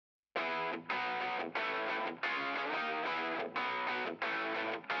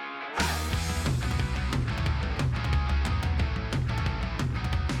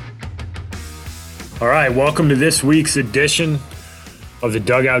All right, welcome to this week's edition of the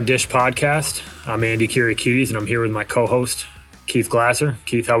Dugout Dish Podcast. I'm Andy Kiriakidis, and I'm here with my co-host, Keith Glasser.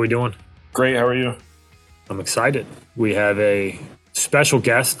 Keith, how we doing? Great, how are you? I'm excited. We have a special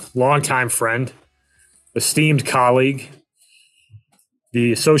guest, longtime friend, esteemed colleague,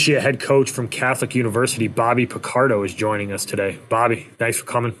 the associate head coach from Catholic University, Bobby Picardo, is joining us today. Bobby, thanks for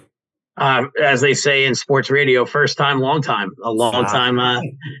coming. As they say in sports radio, first time, long time.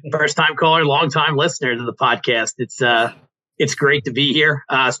 First time caller, long time listener to the podcast. It's great to be here.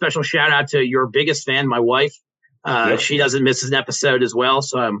 Special shout out to your biggest fan, my wife. Yep. She doesn't miss an episode as well,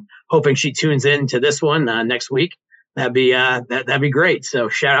 so I'm hoping she tunes in to this one next week. That'd be great. So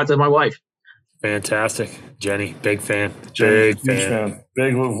shout out to my wife. Fantastic, Jenny, big fan. Big fan.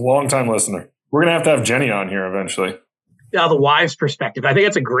 Big long time listener. We're gonna have Jenny on here eventually. The wives' perspective. I think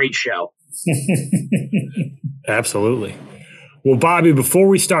that's a great show. Absolutely. Well, Bobby, before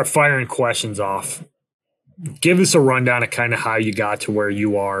we start firing questions off, give us a rundown of kind of how you got to where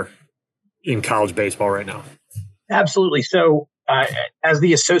you are in college baseball right now. Absolutely. So as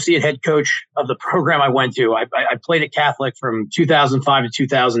the associate head coach of the program I went to, I played at Catholic from 2005 to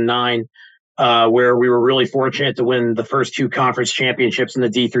 2009, where we were really fortunate to win the first two conference championships in the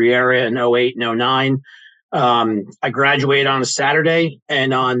D3 era in 08 and 09. I graduated on a Saturday,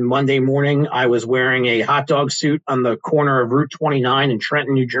 and on Monday morning, I was wearing a hot dog suit on the corner of Route 29 in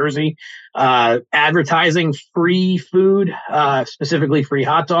Trenton, New Jersey, advertising free food, specifically free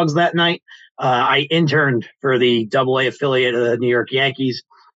hot dogs that night. I interned for the AA affiliate of the New York Yankees.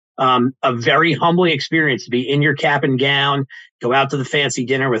 A very humbling experience to be in your cap and gown, go out to the fancy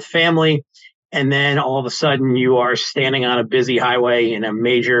dinner with family, and then all of a sudden you are standing on a busy highway in a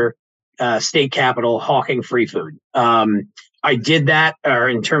major state capital hawking free food. I did that, I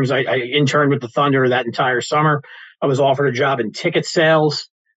interned with the Thunder that entire summer. I was offered a job in ticket sales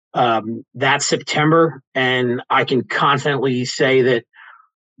that September, and I can confidently say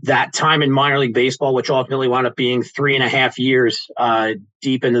that time in minor league baseball, which ultimately wound up being 3.5 years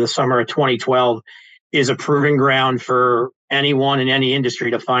deep into the summer of 2012, is a proving ground for anyone in any industry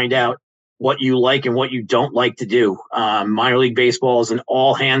to find out what you like and what you don't like to do. Minor league baseball is an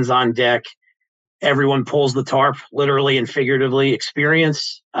all hands on deck. Everyone pulls the tarp, literally and figuratively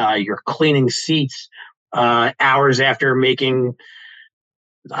experience. You're cleaning seats hours after making,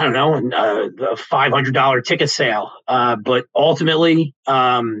 a $500 ticket sale. But ultimately,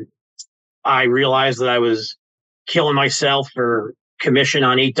 I realized that I was killing myself for commission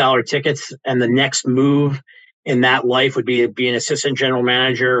on $8 tickets. And the next move in that life would be an assistant general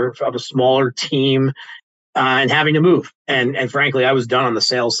manager of a smaller team and having to move. And frankly, I was done on the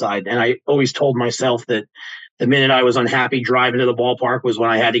sales side. And I always told myself that the minute I was unhappy driving to the ballpark was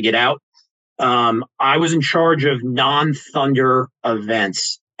when I had to get out. I was in charge of non-Thunder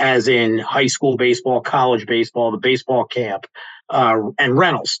events, as in high school baseball, college baseball, the baseball camp, and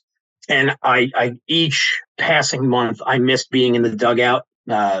rentals. And I each passing month, I missed being in the dugout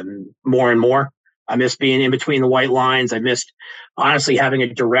more and more. I missed being in between the white lines. I missed, honestly, having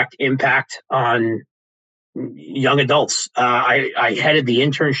a direct impact on young adults. I headed the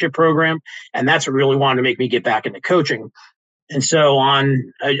internship program, and that's what really wanted to make me get back into coaching. And so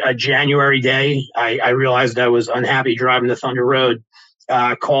on a January day, I realized I was unhappy driving the Thunder Road.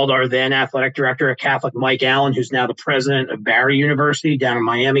 Called our then athletic director at Catholic, Mike Allen, who's now the president of Barry University down in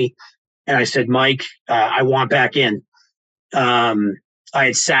Miami. And I said, Mike, I want back in. I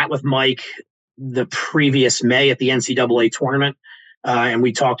had sat with Mike the previous May at the NCAA tournament. And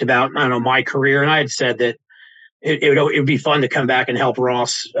we talked about, my career. And I had said that it would be fun to come back and help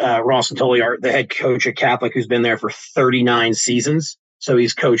Ross Antoli, the head coach at Catholic, who's been there for 39 seasons. So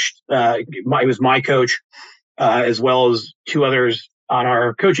he's coached, he was my coach, as well as two others on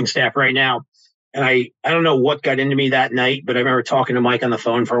our coaching staff right now. And I don't know what got into me that night, but I remember talking to Mike on the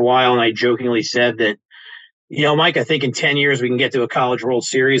phone for a while. And I jokingly said that, Mike, I think in 10 years we can get to a College World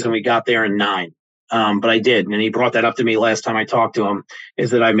Series, and we got there in 9. But I did. And he brought that up to me last time I talked to him,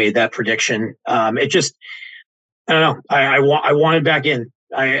 is that I made that prediction. It just, I don't know. I wanted back in.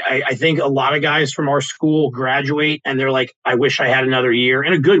 I think a lot of guys from our school graduate and they're like, I wish I had another year,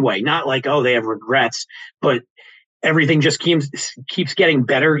 in a good way. Not like, oh, they have regrets, but everything just keeps getting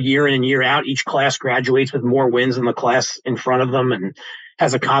better year in and year out. Each class graduates with more wins than the class in front of them and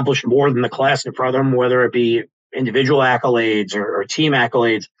has accomplished more than the class in front of them, whether it be individual accolades or team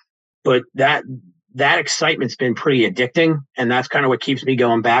accolades. But that excitement's been pretty addicting. And that's kind of what keeps me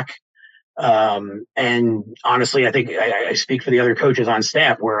going back And honestly, I think I speak for the other coaches on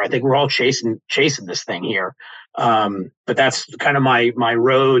staff where I think we're all chasing this thing here. But that's kind of my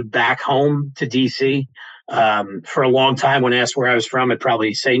road back home to DC. For a long time, when asked where I was from, I'd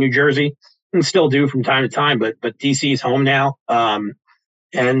probably say New Jersey, and still do from time to time. But DC is home now,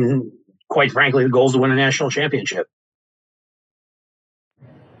 and quite frankly, the goal is to win a national championship.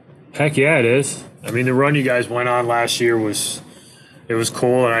 Heck yeah, it is. I mean, the run you guys went on last year was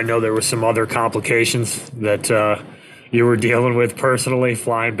cool, and I know there were some other complications that you were dealing with personally,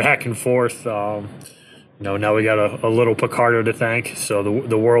 flying back and forth. Now we got a little Picardo to thank, so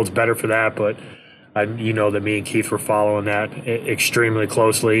the world's better for that. But that me and Keith were following that extremely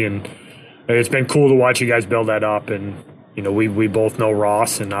closely, and it's been cool to watch you guys build that up. And we both know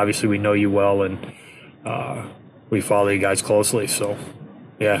Ross, and obviously we know you well, and we follow you guys closely. So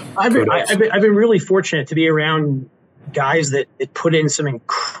yeah, I've been really fortunate to be around guys that put in some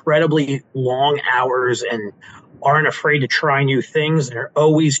incredibly long hours and aren't afraid to try new things and are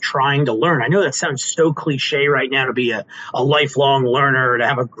always trying to learn. I know that sounds so cliche right now to be a lifelong learner, to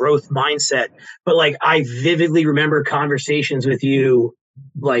have a growth mindset, but like I vividly remember conversations with you,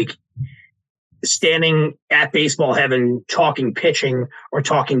 like standing at baseball heaven, talking pitching or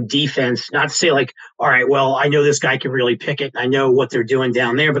talking defense, not to say like, all right, well, I know this guy can really pick it. I know what they're doing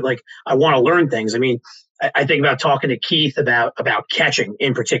down there, but like, I want to learn things. I mean, I think about talking to Keith about catching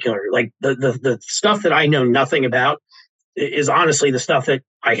in particular, like the stuff that I know nothing about is honestly the stuff that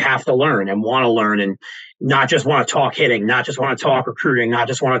I have to learn and want to learn, and not just want to talk hitting, not just want to talk recruiting, not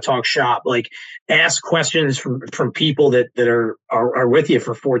just want to talk shop, like ask questions from people that are with you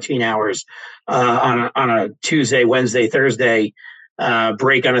for 14 hours on a Tuesday, Wednesday, Thursday,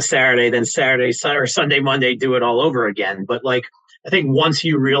 break on a Saturday, then Saturday or Sunday, Monday, do it all over again. But like, I think once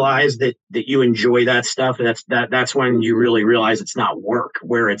you realize that you enjoy that stuff, that's when you really realize it's not work,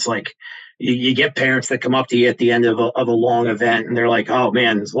 where it's like you get parents that come up to you at the end of a long event and they're like, oh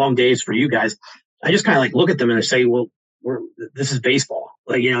man, it's long days for you guys. I just kind of like look at them and I say, well, this is baseball.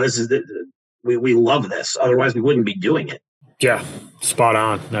 Like, this is we love this. Otherwise we wouldn't be doing it. Yeah, spot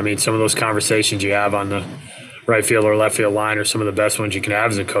on. I mean, some of those conversations you have on the right field or left field line are some of the best ones you can have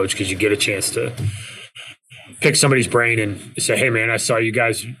as a coach, because you get a chance to pick somebody's brain and say, hey man, I saw you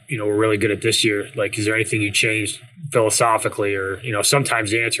guys, were really good at this year. Like, is there anything you changed philosophically? Or, sometimes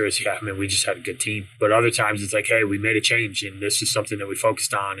the answer is, yeah, I mean, we just had a good team. But other times it's like, hey, we made a change and this is something that we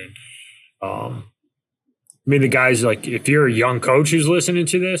focused on. And I mean, the guys, like, if you're a young coach who's listening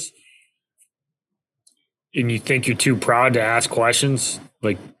to this and you think you're too proud to ask questions,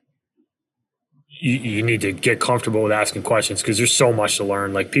 like, you need to get comfortable with asking questions, because there's so much to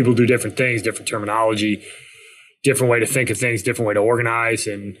learn. Like, people do different things, different terminology, different way to think of things, different way to organize.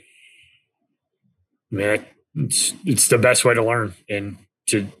 And man, it's the best way to learn. And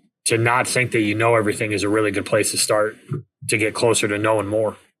to not think that you know everything is a really good place to start to get closer to knowing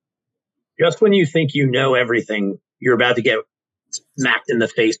more. Just when you think you know everything, you're about to get smacked in the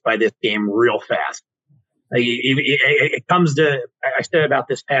face by this game real fast. Like, it comes to, I said about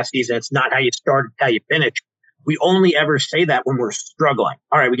this past season, it's not how you start, it's how you finish. We only ever say that when we're struggling.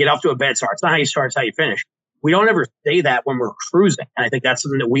 All right, we get off to a bad start. It's not how you start, it's how you finish. We don't ever say that when we're cruising. And I think that's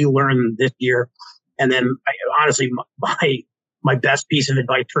something that we learned this year. And then honestly, my best piece of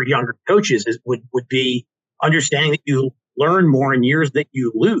advice for younger coaches would be understanding that you learn more in years that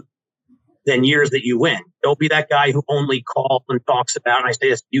you lose than years that you win. Don't be that guy who only calls and talks about, and I say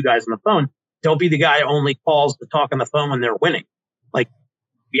this to you guys on the phone, don't be the guy who only calls to talk on the phone when they're winning. Like,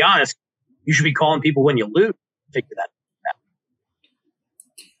 be honest, you should be calling people when you lose. Figure that out.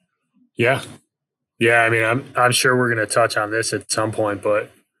 Yeah. Yeah, I mean, I'm sure we're going to touch on this at some point,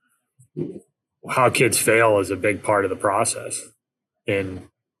 but how kids fail is a big part of the process. And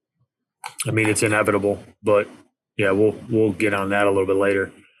I mean, it's inevitable, but yeah, we'll get on that a little bit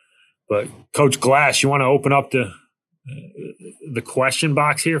later. But Coach Glass, you want to open up the question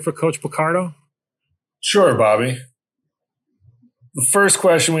box here for Coach Picardo? Sure, Bobby. The first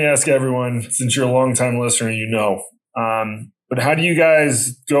question we ask everyone, since you're a longtime listener, but how do you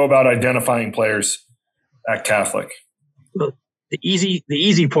guys go about identifying players at Catholic? Well, the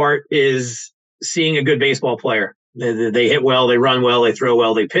easy part is seeing a good baseball player. They hit well, they run well, they throw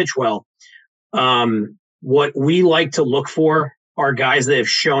well, they pitch well. What we like to look for are guys that have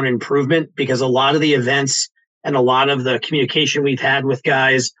shown improvement, because a lot of the events and a lot of the communication we've had with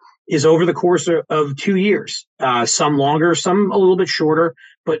guys is over the course of 2 years, some longer, some a little bit shorter.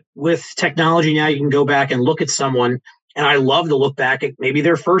 But with technology now, you can go back and look at someone. And I love to look back at maybe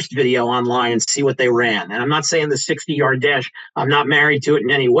their first video online and see what they ran. And I'm not saying the 60-yard dash, I'm not married to it in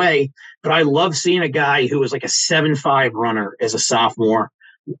any way, but I love seeing a guy who was like a 7.5 runner as a sophomore,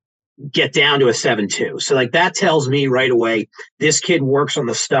 get down to a 7.2. So like that tells me right away, this kid works on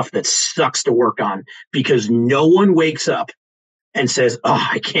the stuff that sucks to work on, because no one wakes up and says, oh,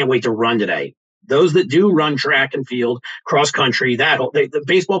 I can't wait to run today. Those that do run track and field, cross country, the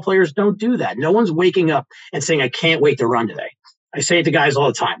baseball players don't do that. No one's waking up and saying, I can't wait to run today. I say it to guys all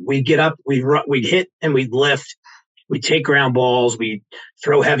the time. We'd get up, we'd hit and we'd lift. We'd take ground balls. We'd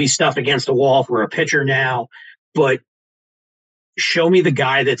throw heavy stuff against the wall if we're a pitcher now. But show me the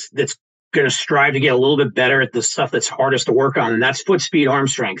guy that's going to strive to get a little bit better at the stuff that's hardest to work on, and that's foot speed, arm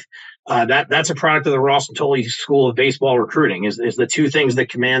strength. That's a product of the Ross and Tolley School of Baseball recruiting. Is the two things that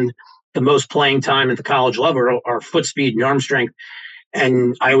command the most playing time at the college level are foot speed and arm strength.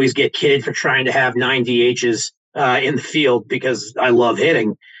 And I always get kidded for trying to have 9 DHs in the field because I love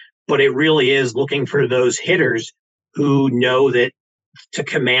hitting, but it really is looking for those hitters who know that to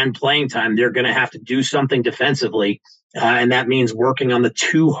command playing time, they're going to have to do something defensively. And that means working on the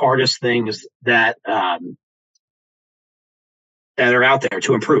two hardest things that are out there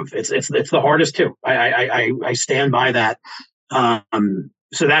to improve. It's the hardest too. I stand by that.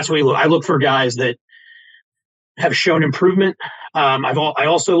 So that's what I look for, guys that have shown improvement. I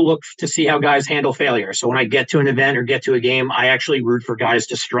also look to see how guys handle failure. So when I get to an event or get to a game, I actually root for guys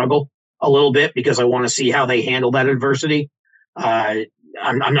to struggle a little bit because I want to see how they handle that adversity. I'm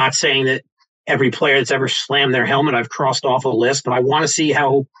not saying that every player that's ever slammed their helmet I've crossed off a list, but I want to see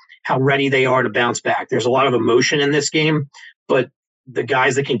how ready they are to bounce back. There's a lot of emotion in this game, but the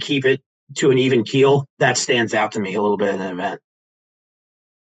guys that can keep it to an even keel, that stands out to me a little bit in an event.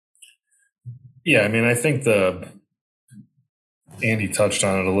 Yeah, I mean, I think Andy touched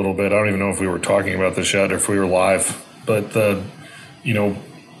on it a little bit. I don't even know if we were talking about this yet or if we were live, but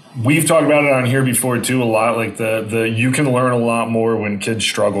we've talked about it on here before too a lot. Like you can learn a lot more when kids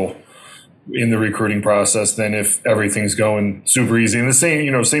struggle in the recruiting process than if everything's going super easy. And the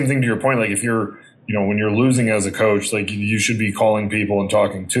same thing to your point. Like if you're, when you're losing as a coach, like you should be calling people and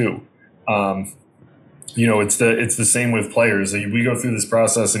talking too. It's the same with players. Like we go through this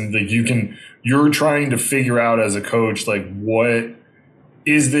process and like you're trying to figure out as a coach, like what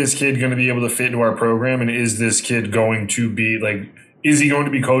is this kid going to be able to fit into our program? And is this kid going to be like, is he going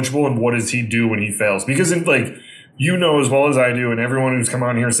to be coachable, and what does he do when he fails? Because as well as I do, and everyone who's come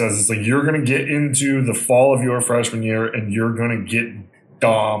on here says it's like you're going to get into the fall of your freshman year and you're going to get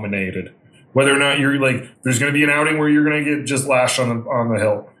dominated. Whether or not you're like, there's going to be an outing where you're going to get just lashed on the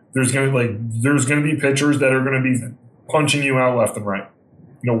hill. There's going to be pitchers that are going to be punching you out left and right.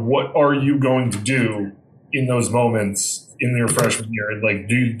 What are you going to do in those moments in your freshman year? Like,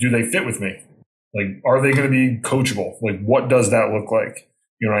 do they fit with me? Like, are they going to be coachable? Like, what does that look like?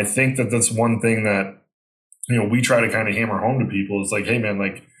 I think that's one thing that, we try to kind of hammer home to people. It's like, hey man,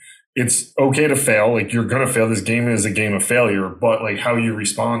 like it's okay to fail. Like you're going to fail. This game is a game of failure, but like how you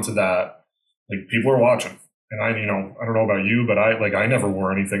respond to that, like people are watching. And I don't know about you, but I never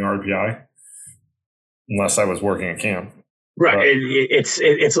wore anything RPI unless I was working at camp. Right. It's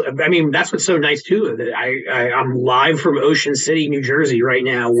I mean, that's what's so nice too. I'm live from Ocean City, New Jersey right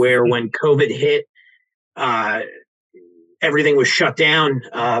now, where when COVID hit, everything was shut down,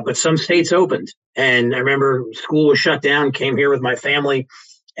 but some states opened. And I remember school was shut down, came here with my family,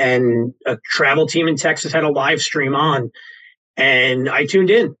 and a travel team in Texas had a live stream on. And I tuned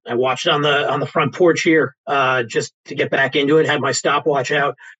in. I watched on the front porch here just to get back into it, had my stopwatch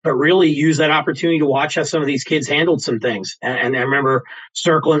out, but really used that opportunity to watch how some of these kids handled some things. And I remember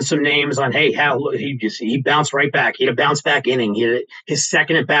circling some names on, hey, how he bounced right back. He had a bounce back inning. His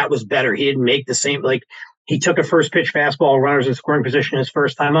second at bat was better. He didn't make the same, like he took a first pitch fastball, runners in scoring position his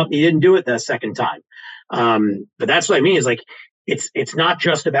first time up. He didn't do it that second time. But that's what I mean is like, it's not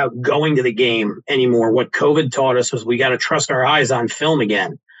just about going to the game anymore. What COVID taught us was we got to trust our eyes on film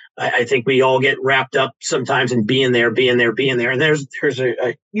again. I think we all get wrapped up sometimes in being there. And there's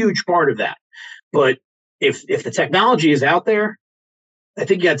a huge part of that. But if the technology is out there, I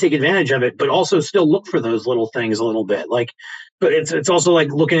think you got to take advantage of it, but also still look for those little things a little bit. But it's also like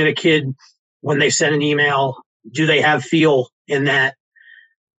looking at a kid when they send an email. Do they have feel in that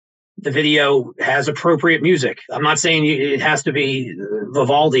the video has appropriate music? I'm not saying it has to be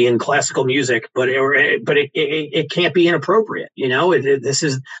Vivaldi and classical music, but it can't be inappropriate.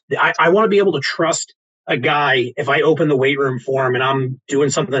 I want to be able to trust a guy. If I open the weight room for him and I'm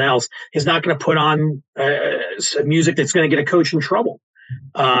doing something else, he's not going to put on music that's going to get a coach in trouble.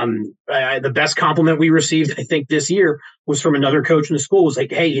 The best compliment we received, I think, this year was from another coach in the school. Was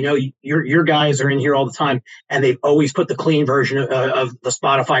like, hey, your guys are in here all the time, and they've always put the clean version of the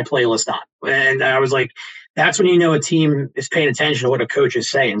Spotify playlist on. And I was like, that's when a team is paying attention to what a coach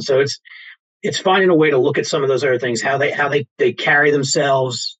is saying. So it's finding a way to look at some of those other things, how they carry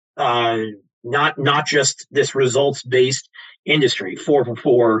themselves, uh, not just this results based industry. 4 for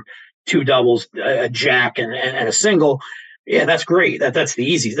 4, two doubles, a jack, and a single. Yeah, that's great. That's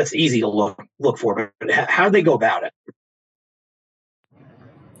easy to look for. But how do they go about it?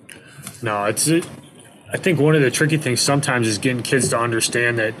 No, I think one of the tricky things sometimes is getting kids to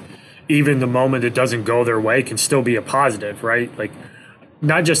understand that even the moment it doesn't go their way can still be a positive, right? Like,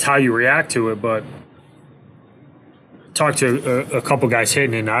 not just how you react to it, but talk to a couple guys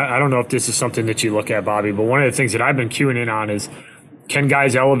hitting. And I don't know if this is something that you look at, Bobby, but one of the things that I've been queuing in on is, can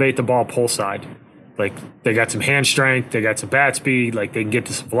guys elevate the ball pull side? Like, they got some hand strength, they got some bat speed, like they can get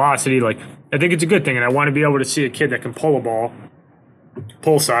to some velocity. Like, I think it's a good thing, and I want to be able to see a kid that can pull a ball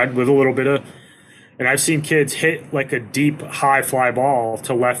pull side with a little bit of. And I've seen kids hit like a deep high fly ball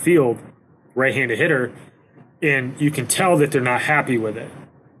to left field, right-handed hitter, and you can tell that they're not happy with it.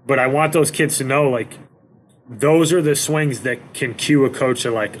 But I want those kids to know, like, those are the swings that can cue a coach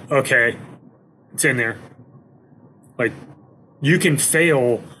to, like, okay, it's in there. Like, you can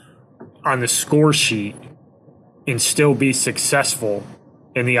fail on the score sheet and still be successful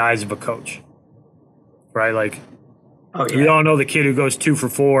in the eyes of a coach, right? Like, we all know the kid who goes 2 for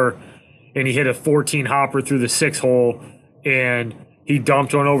 4 and he hit a 14 hopper through the 6 hole and he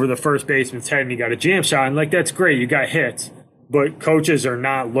dumped one over the first baseman's head and he got a jam shot. And, like, that's great. You got hits. But coaches are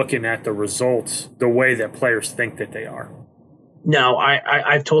not looking at the results the way that players think that they are. No,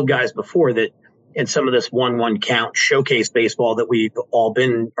 I've told guys before that in some of this 1-1 count showcase baseball that we've all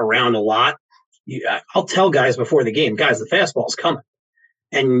been around a lot, I'll tell guys before the game, guys, the fastball's coming.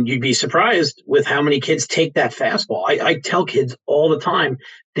 And you'd be surprised with how many kids take that fastball. I tell kids all the time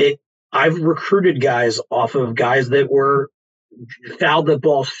that I've recruited guys off of guys that were fouled the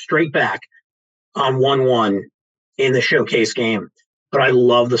ball straight back on 1-1 in the showcase game, but I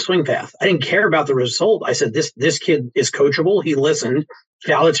love the swing path. I didn't care about the result. I said, this kid is coachable. He listened,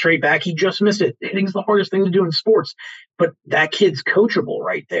 fouled it straight back. He just missed it. Hitting's the hardest thing to do in sports, but that kid's coachable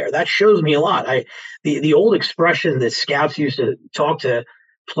right there. That shows me a lot. The old expression that scouts used to talk to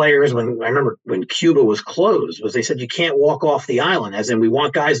players when I remember when Cuba was closed was they said, you can't walk off the island, as in we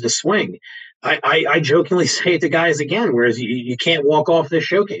want guys to swing. I jokingly say it to guys again, whereas you can't walk off this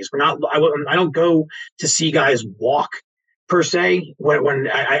showcase. I don't go to see guys walk per se. When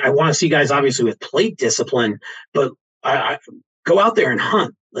I want to see guys obviously with plate discipline, but I go out there and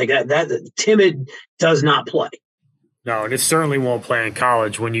hunt like that. That timid does not play. No, and it certainly won't play in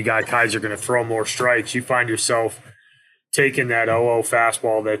college when you got guys are going to throw more strikes. You find yourself taking that 0-0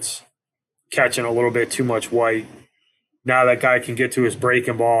 fastball that's catching a little bit too much white. Now that guy can get to his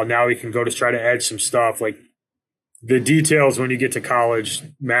breaking ball. Now he can go to try to edge some stuff. Like, the details when you get to college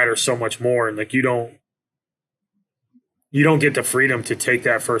matter so much more. And, like, you don't get the freedom to take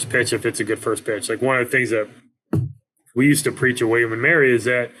that first pitch if it's a good first pitch. Like, one of the things that we used to preach at William and Mary is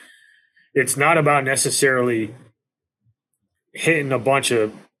that it's not about necessarily hitting a bunch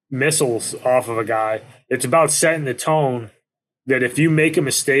of missiles off of a guy. It's about setting the tone that if you make a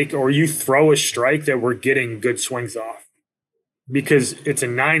mistake or you throw a strike, that we're getting good swings off. Because it's a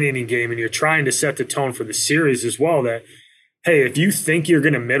 9-inning game and you're trying to set the tone for the series as well, that, hey, if you think you're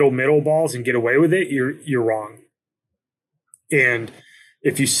going to middle balls and get away with it, you're wrong. And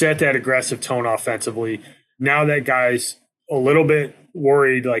if you set that aggressive tone offensively, now that guy's a little bit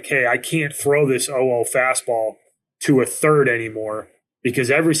worried, like, hey, I can't throw this 0-0 fastball to a third anymore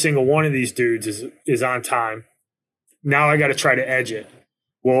because every single one of these dudes is on time. Now I got to try to edge it.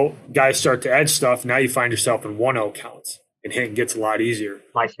 Well, guys start to edge stuff. Now you find yourself in 1-0 counts. And hitting gets a lot easier.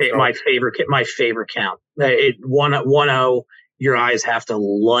 My favorite count. 1-0, your eyes have to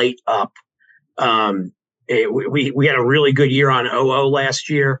light up. We had a really good year on 0-0 last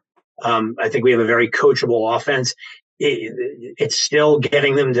year. I think we have a very coachable offense. It's still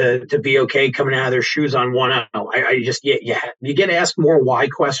getting them to be okay coming out of their shoes on 1-0. You get asked more why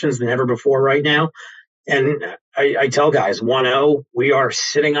questions than ever before right now. And I tell guys, 1-0, we are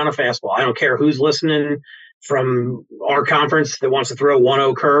sitting on a fastball. I don't care who's listening from our conference that wants to throw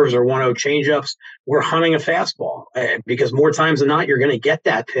 1-0 curves or 1-0 changeups. We're hunting a fastball because more times than not, you're going to get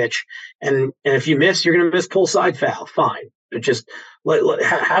that pitch. And if you miss, you're going to miss pull side foul. Fine. But just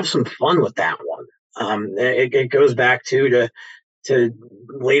have some fun with that one. It goes back to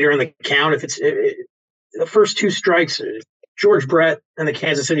later in the count. If the first 2 strikes, George Brett and the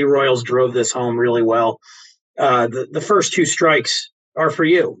Kansas City Royals drove this home really well. The first 2 strikes are for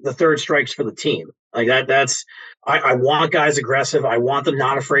you. The third strike's for the team. Like that's I want guys aggressive. I want them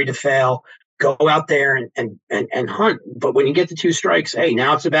not afraid to fail. Go out there and hunt. But when you get to 2 strikes, hey,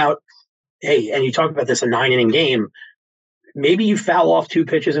 now it's about, hey, and you talk about this, a 9-inning game. Maybe you foul off 2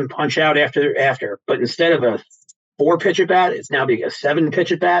 pitches and punch out after. But instead of a 4-pitch at bat. It's now being a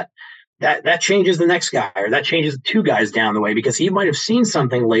 7-pitch at bat. That changes the next guy, or that changes 2 guys down the way, because he might have seen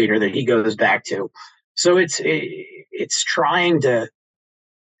something later that he goes back to. So it's trying to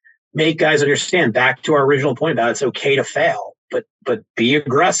make guys understand, back to our original point about it's okay to fail, but be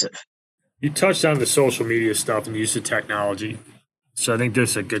aggressive. You touched on the social media stuff and use of technology. So I think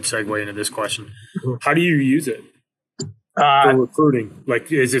this is a good segue into this question. How do you use it for recruiting?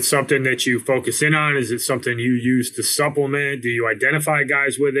 Like, is it something that you focus in on? Is it something you use to supplement? Do you identify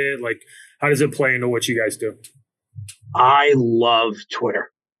guys with it? Like, how does it play into what you guys do? I love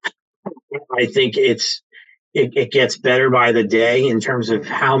Twitter. I think it gets better by the day in terms of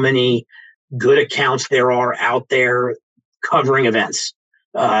how many good accounts there are out there covering events.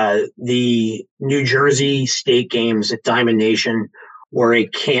 The New Jersey State games at Diamond Nation were a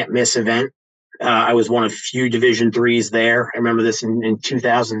can't miss event. I was one of few Division IIIs there. I remember this in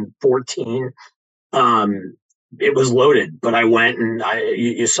 2014. It was loaded, but I went and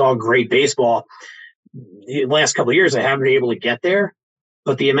you saw great baseball. The last couple of years, I haven't been able to get there,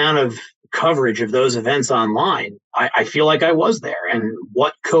 but the amount of coverage of those events online, I feel like I was there. And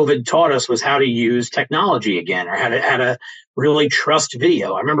what COVID taught us was how to use technology again, or how to really trust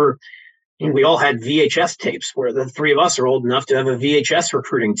video. I remember we all had VHS tapes, where the 3 of us are old enough to have a VHS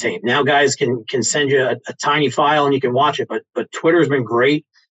recruiting tape. Now guys can send you a tiny file and you can watch it, but Twitter's been great.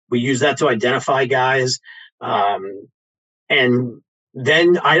 We use that to identify guys. And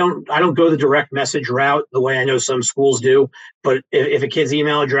then I don't go the direct message route the way I know some schools do. But if a kid's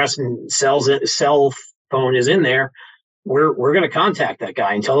email address and cell phone is in there, we're going to contact that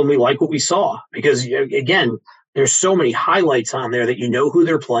guy and tell them we like what we saw. Because again, there's so many highlights on there that you know who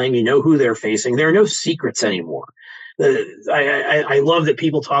they're playing, you know who they're facing. There are no secrets anymore. I love that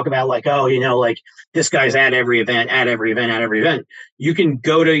people talk about like, oh, like this guy's at every event. You can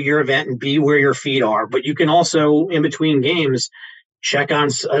go to your event and be where your feet are, but you can also, in between games, check on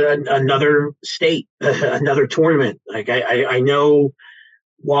another state, another tournament. Like I know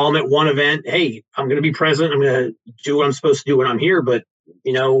while I'm at one event, hey, I'm going to be present. I'm going to do what I'm supposed to do when I'm here. But,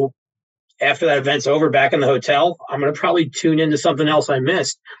 after that event's over, back in the hotel, I'm going to probably tune into something else I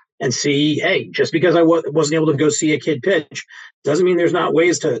missed and see, hey, just because I wasn't able to go see a kid pitch doesn't mean there's not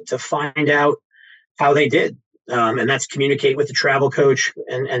ways to find out how they did. And that's communicate with the travel coach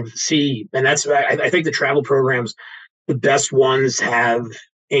and see. And that's, I think the travel programs, the best ones, have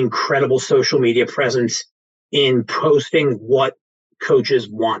incredible social media presence in posting what coaches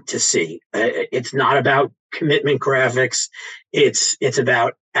want to see. It's not about commitment graphics. It's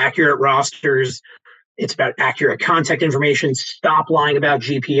about accurate rosters. It's about accurate contact information. Stop lying about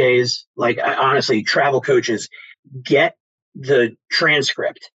GPAs. Like, honestly, travel coaches, get the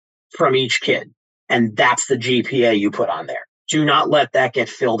transcript from each kid, and that's the GPA you put on there. Do not let that get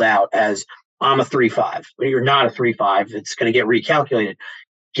filled out as I'm a 3.5. When you're not a 3.5, it's going to get recalculated.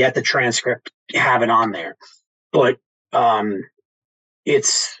 Get the transcript, have it on there. But we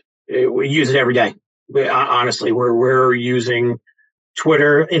use it every day. Honestly, we're using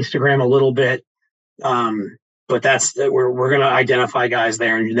Twitter, Instagram a little bit, but that's we're going to identify guys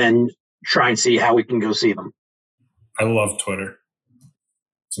there and then try and see how we can go see them. I love Twitter.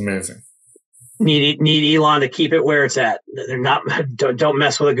 It's amazing. Need Elon to keep it where it's at. They're not. Don't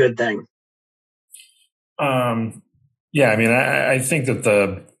mess with a good thing. Yeah, I mean, I think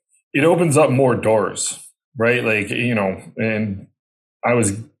that it opens up more doors, right? Like, and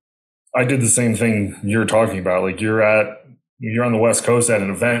I did the same thing you're talking about. Like, you're on the West Coast at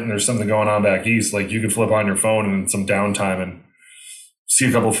an event and there's something going on back east. Like, you could flip on your phone and some downtime and see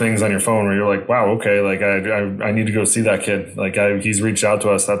a couple things on your phone where you're like, wow, okay, like I need to go see that kid. Like, he's reached out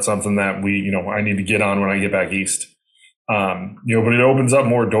to us. That's something that I need to get on when I get back east. But it opens up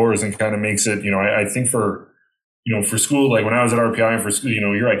more doors and kind of makes it, I think for school, like when I was at RPI and for school,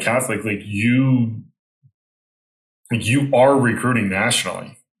 you're at Catholic, like you are recruiting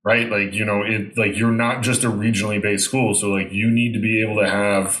nationally. Right. Like, you're not just a regionally based school. So like you need to be able to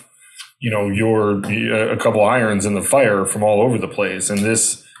have, a couple irons in the fire from all over the place. And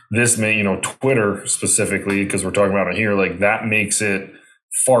this may, Twitter specifically, because we're talking about it here, like that makes it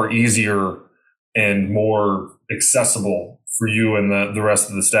far easier and more accessible for you and the rest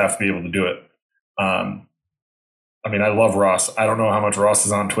of the staff to be able to do it. I mean, I love Ross. I don't know how much Ross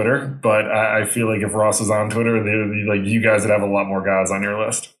is on Twitter, but I feel like if Ross is on Twitter, like you guys would have a lot more guys on your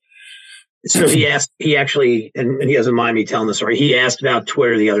list. So he actually, and he doesn't mind me telling the story, he asked about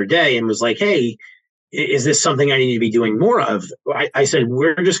Twitter the other day and was like, hey, is this something I need to be doing more of? I said,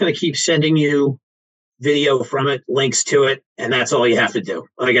 we're just going to keep sending you video from it, links to it, and that's all you have to do.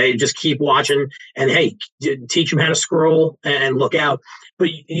 Like, I just keep watching and, hey, teach them how to scroll and look out. But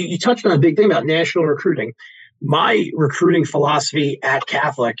you touched on a big thing about national recruiting. My recruiting philosophy at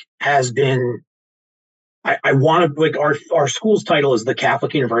Catholic has been I want to, like, our school's title is the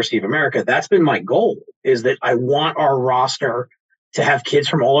Catholic University of America. That's been my goal, is that I want our roster to have kids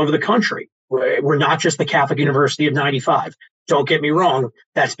from all over the country. We're not just the Catholic University of 95. Don't get me wrong.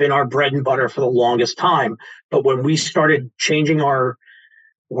 That's been our bread and butter for the longest time. But when we started changing our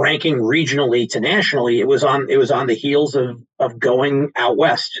ranking regionally to nationally, it was on the heels of going out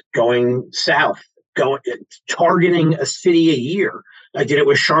west, going south, going targeting a city a year. I did it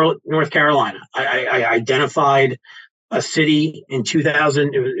with Charlotte, North Carolina. I identified a city in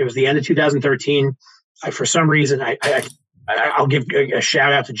 2000. It was the end of 2013. For some reason, I'll give a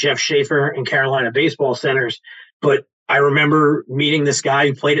shout out to Jeff Schaefer and Carolina Baseball Centers. But I remember meeting this guy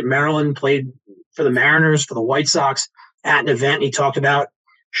who played at Maryland, played for the Mariners, for the White Sox at an event. And he talked about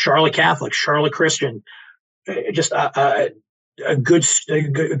Charlotte Catholic, Charlotte Christian, just a good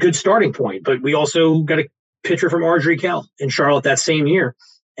starting point. But we also got a pitcher from Ardrey Kell in Charlotte that same year.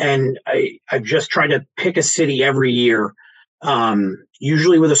 And I've just tried to pick a city every year,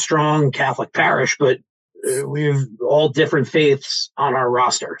 usually with a strong Catholic parish, but we have all different faiths on our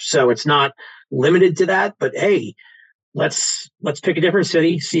roster. So it's not limited to that, but hey, let's pick a different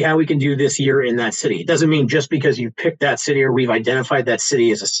city, see how we can do this year in that city. It doesn't mean just because you picked that city or we've identified that city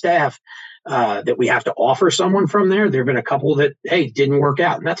as a staff that we have to offer someone from there. There have been a couple that, hey, didn't work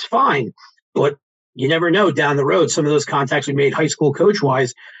out, and that's fine. But you never know down the road. Some of those contacts we made high school coach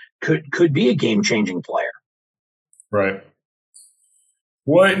wise could be a game-changing player. Right.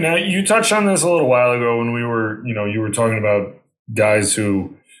 What now? You touched on this a little while ago when we were, you were talking about guys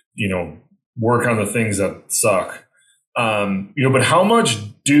who, work on the things that suck. But how much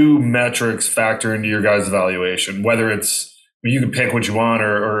do metrics factor into your guys' evaluation? Whether it's, you can pick what you want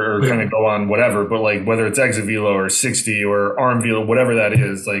or kind of go on whatever, but like whether it's exit velo or 60 or arm velo, whatever that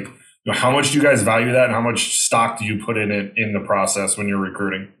is, like, how much do you guys value that, and how much stock do you put in it in the process when you're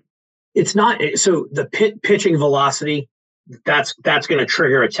recruiting? It's not so the pitching velocity. That's going to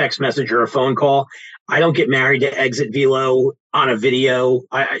trigger a text message or a phone call. I don't get married to exit velo on a video.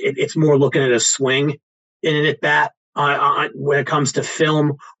 It's more looking at a swing in an at bat when it comes to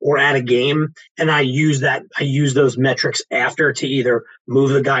film or at a game, and I use those metrics after to either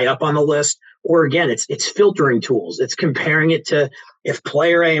move the guy up on the list, or again, it's filtering tools. It's comparing it to if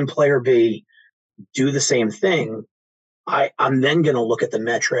player A and player B do the same thing. I'm then going to look at the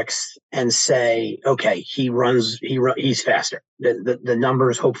metrics and say, okay, he's faster. The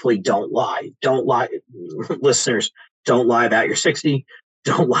numbers hopefully don't lie. Don't lie, listeners. Don't lie about your 60.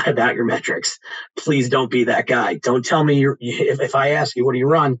 Don't lie about your metrics. Please don't be that guy. Don't tell me if I ask you, what do you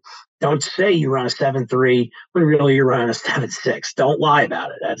run? Don't say you run a 7.3 when really you're running a 7.6. Don't lie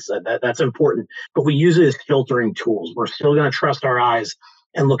about it. That's important. But we use it as filtering tools. We're still going to trust our eyes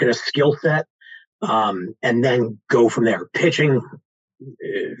and look at a skill set. And then go from there. Pitching,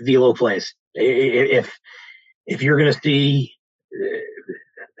 velo plays. If you're going to see,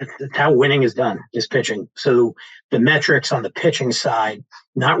 that's how winning is done, is pitching. So the metrics on the pitching side,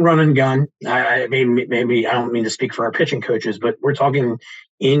 not run and gun. Maybe I don't mean to speak for our pitching coaches, but we're talking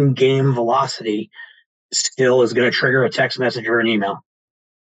in-game velocity. Still is going to trigger a text message or an email.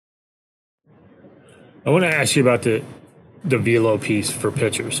 I want to ask you about the velo piece for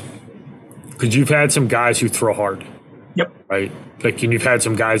pitchers. Because you've had some guys who throw hard. Yep. Right? Like, and you've had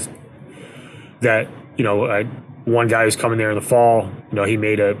some guys that, one guy who's coming there in the fall, he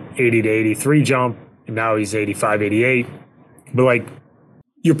made a 80 to 83 jump, and now he's 85, 88. But, like,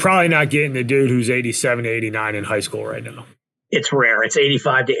 you're probably not getting the dude who's 87 to 89 in high school right now. It's rare. It's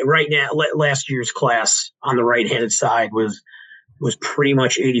 85 to right now. Last year's class on the right-handed side was pretty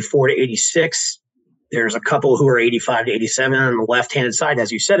much 84 to 86. There's a couple who are 85 to 87 on the left-handed side.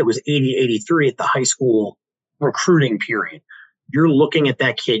 As you said, it was 80, 83 at the high school recruiting period. You're looking at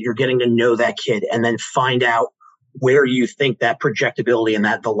that kid, you're getting to know that kid, and then find out where you think that projectability and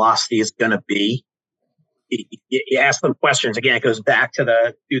that velocity is going to be. You ask them questions. Again, it goes back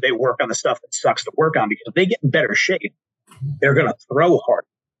to do they work on the stuff that sucks to work on? Because if they get in better shape, they're going to throw hard.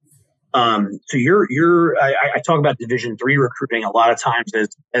 So I talk about Division III recruiting a lot of times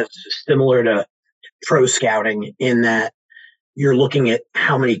as similar to pro scouting, in that you're looking at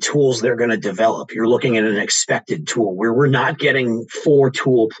how many tools they're going to develop. You're looking at an expected tool where we're not getting 4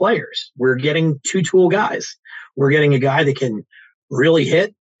 tool players. We're getting 2 tool guys. We're getting a guy that can really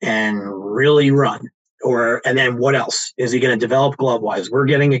hit and really run. And then what else is he going to develop glove wise? We're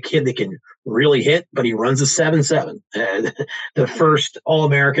getting a kid that can really hit, but he runs a 7.7. The first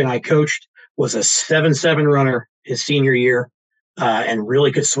All-American I coached was a 7.7 runner his senior year. And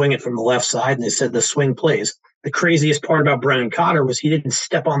really could swing it from the left side. And they said the swing plays. the craziest part about Brennan Cotter was he didn't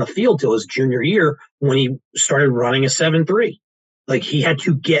step on the field till his junior year when he started running a 7.3. Like, he had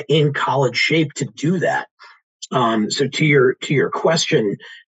to get in college shape to do that. So to your question,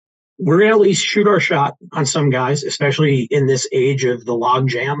 we're going to at least shoot our shot on some guys, especially in this age of the log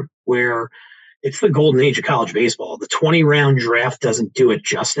jam where it's the golden age of college baseball. The 20-round draft doesn't do it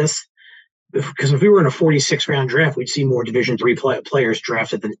justice. Because if we were in a 46-round draft, we'd see more Division III players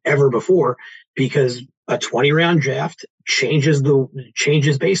drafted than ever before, because a 20-round draft changes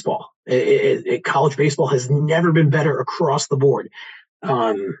baseball. College baseball has never been better across the board.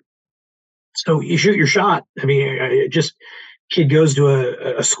 So you shoot your shot. I mean, kid goes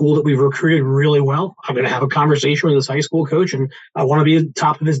to a school that we've recruited really well. I'm going to have a conversation with his high school coach, and I want to be at the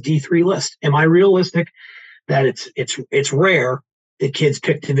top of his D3 list. Am I realistic that it's rare that kids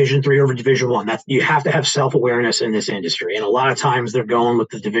pick Division III over Division I? That you have to have self-awareness in this industry, and a lot of times they're going with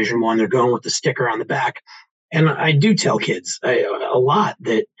the Division I. They're going with the sticker on the back. And I do tell kids a lot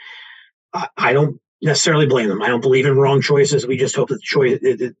that I don't necessarily blame them. I don't believe in wrong choices. We just hope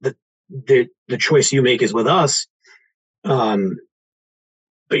that the choice you make is with us. But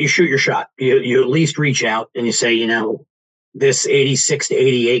you shoot your shot. You at least reach out and you say, this 86 to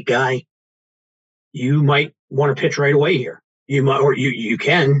 88 guy, you might want to pitch right away here. You might, or you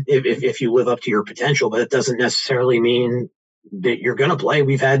can if you live up to your potential, but it doesn't necessarily mean that you're going to play.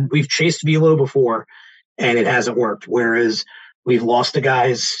 We've chased velo before, and it hasn't worked. Whereas we've lost to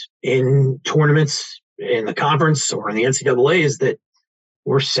guys in tournaments in the conference or in the NCAAs that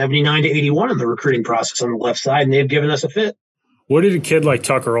were 79 to 81 in the recruiting process on the left side, and they've given us a fit. What did a kid like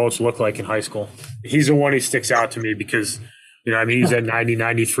Tucker Oates look like in high school? He's the one who sticks out to me because, he's at 90,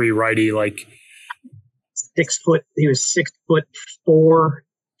 93 righty, like 6 foot. He was 6'4",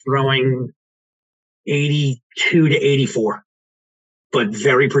 throwing 82 to 84, but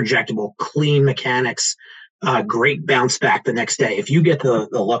very projectable, clean mechanics, great bounce back the next day. If you get the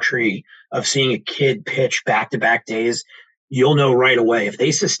luxury of seeing a kid pitch back-to-back days, you'll know right away. If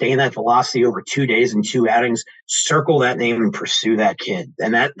they sustain that velocity over 2 days and 2 outings, circle that name and pursue that kid.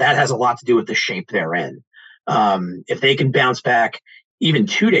 And that has a lot to do with the shape they're in. If they can bounce back even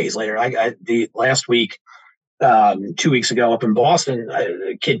 2 days later, the last week, 2 weeks ago up in Boston,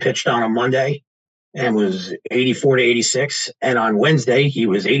 a kid pitched on a Monday and was 84 to 86. And on Wednesday, he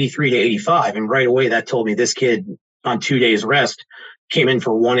was 83 to 85. And right away, that told me this kid on 2 days rest came in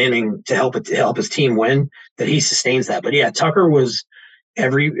for 1 inning to help his team win, that he sustains that. But yeah, Tucker was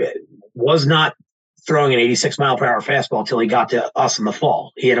not throwing an 86 mile per hour fastball until he got to us in the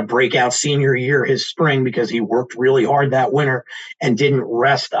fall. He had a breakout senior year his spring because he worked really hard that winter and didn't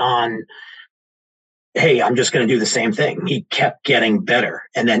rest on, hey, I'm just going to do the same thing. He kept getting better.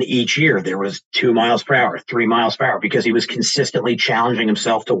 And then each year there was 2 miles per hour, 3 miles per hour, because he was consistently challenging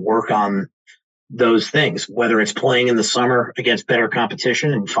himself to work on those things, whether it's playing in the summer against better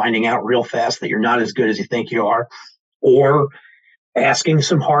competition and finding out real fast that you're not as good as you think you are, or asking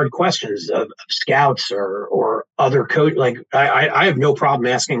some hard questions of scouts or other coach. Like I have no problem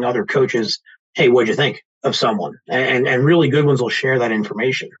asking other coaches, hey, what'd you think of someone? And really good ones will share that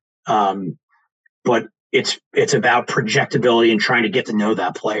information. But it's about projectability and trying to get to know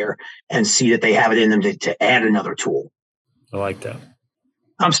that player and see that they have it in them to add another tool. I like that.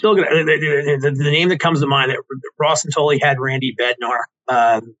 I'm still going to – the name that comes to mind, that Ross and Tolley had Randy Bednar,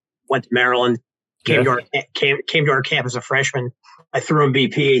 went to Maryland, came to our camp as a freshman. I threw him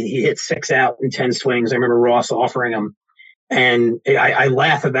BP. He hit 6 out in 10 swings. I remember Ross offering him. And I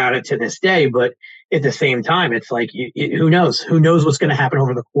laugh about it to this day, but at the same time, it's like, who knows? Who knows what's going to happen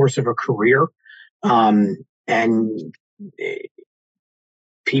over the course of a career? And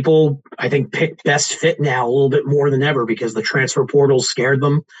people, I think, pick best fit now a little bit more than ever because the transfer portal scared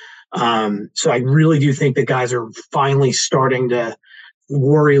them. So I really do think that guys are finally starting to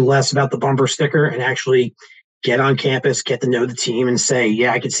worry less about the bumper sticker and actually get on campus, get to know the team, and say,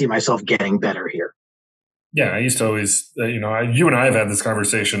 yeah, I can see myself getting better here. Yeah, I used to always, you and I have had this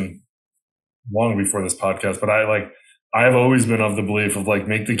conversation long before this podcast, but I have always been of the belief of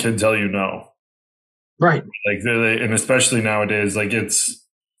make the kid tell you no. Right. And especially nowadays, it's,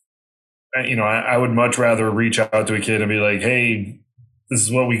 I would much rather reach out to a kid and be like, hey, this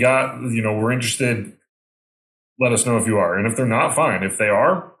is what we got. We're interested. Let us know if you are. And if they're not, fine. If they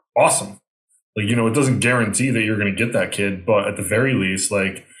are, awesome. It doesn't guarantee that you're going to get that kid, but at the very least,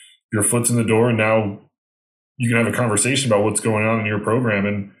 your foot's in the door, and now you can have a conversation about what's going on in your program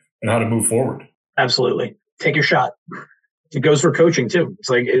and how to move forward. Absolutely. Take your shot. It goes for coaching too. It's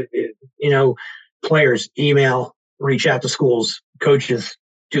players email, reach out to schools, coaches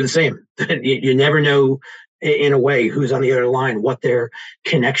do the same. You never know in a way, who's on the other line, what their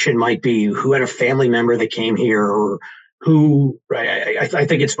connection might be, who had a family member that came here, or who, right? I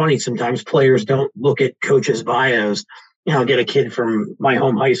think it's funny sometimes players don't look at coaches' bios. I'll get a kid from my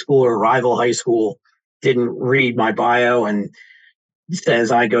home high school or rival high school, didn't read my bio and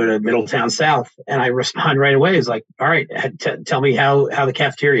says I go to Middletown South, and I respond right away. It's like, all right, tell me how the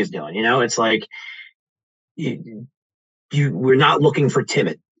cafeteria is doing. It's like we're not looking for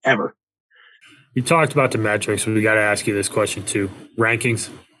timid ever. You talked about the metrics, but we got to ask you this question too. Rankings.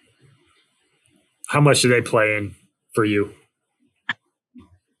 How much do they play in for you?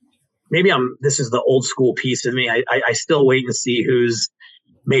 Maybe this is the old school piece of me. I still wait and see who's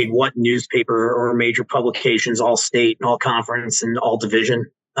made what newspaper or major publications, all state and all conference and all division.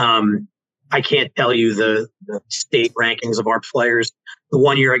 I can't tell you the state rankings of our players. The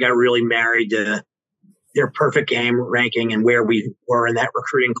one year I got really married to their perfect game ranking and where we were in that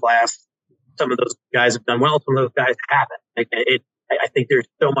recruiting class. Some of those guys have done well. Some of those guys haven't. I think there's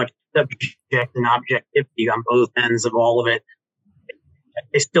so much subject and objectivity on both ends of all of it.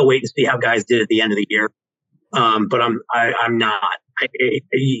 I still wait to see how guys did at the end of the year. But I'm not.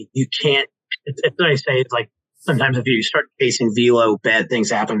 You can't. It's what I say. It's like sometimes if you start chasing velo, bad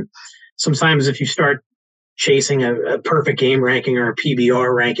things happen. Sometimes if you start chasing a perfect game ranking or a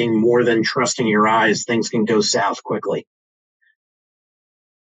PBR ranking more than trusting your eyes, things can go south quickly.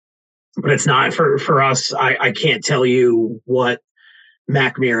 But it's not for us. I can't tell you what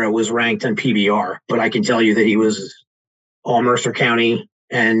Mac Mira was ranked on PBR, but I can tell you that he was all Mercer County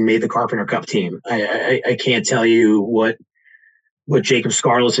and made the Carpenter Cup team. I can't tell you what Jacob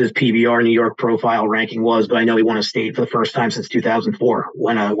Scarless's PBR New York profile ranking was, but I know he won a state for the first time since 2004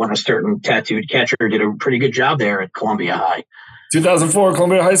 when a certain tattooed catcher did a pretty good job there at Columbia High. 2004,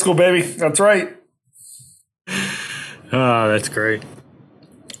 Columbia High School, baby. That's right. Oh, that's great.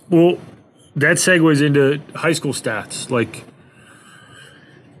 Well, that segues into high school stats. Like,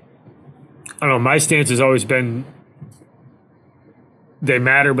 I don't know, my stance has always been they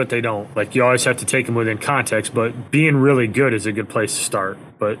matter, but they don't. Like, you always have to take them within context, but being really good is a good place to start.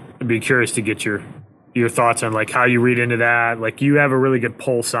 But I'd be curious to get your thoughts on, like, how you read into that. Like, you have a really good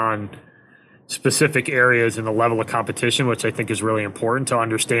pulse on specific areas and the level of competition, which I think is really important to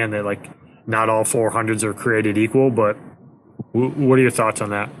understand that, like, not all 400s are created equal, but what are your thoughts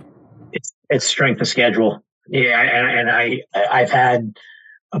on that? It's strength of schedule. Yeah, and I've had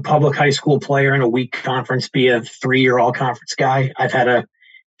a public high school player in a weak conference be a 3-year all-conference guy. I've had a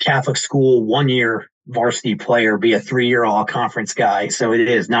Catholic school 1-year varsity player be a 3-year all-conference guy. So it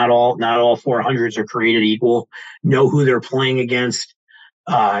is not all 400s are created equal. Know who they're playing against.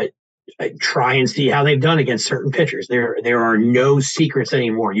 Try and see how they've done against certain pitchers. There are no secrets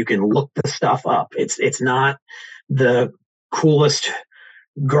anymore. You can look the stuff up. It's not the coolest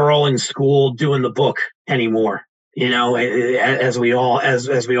girl in school doing the book anymore. As we all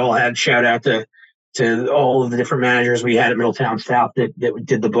had, shout out to all of the different managers we had at Middletown South that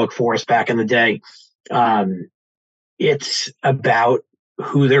did the book for us back in the day. It's about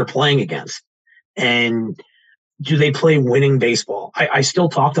who they're playing against and do they play winning baseball? I still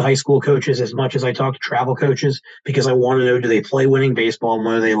talk to high school coaches as much as I talk to travel coaches because I want to know, do they play winning baseball and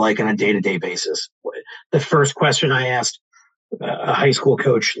what are they like on a day-to-day basis? The first question I asked a high school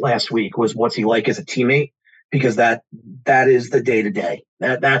coach last week was, what's he like as a teammate? Because that is the day-to-day.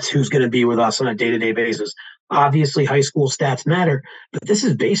 That's who's going to be with us on a day-to-day basis. Obviously, high school stats matter, but this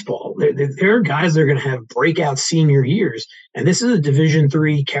is baseball. There are guys that are going to have breakout senior years, and this is a Division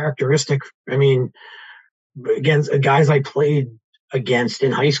III characteristic. I mean, against guys I played against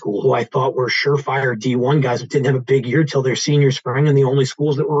in high school who I thought were surefire D1 guys that didn't have a big year till their senior spring, and the only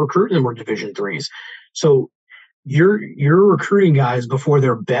schools that were recruiting them were Division IIIs. So you're recruiting guys before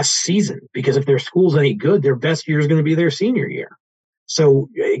their best season, because if their school's any good, their best year is going to be their senior year. So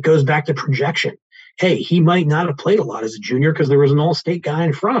it goes back to projection. Hey, he might not have played a lot as a junior because there was an all-state guy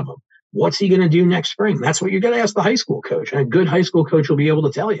in front of him. What's he going to do next spring? That's what you're going to ask the high school coach, and a good high school coach will be able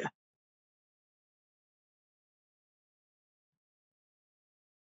to tell you.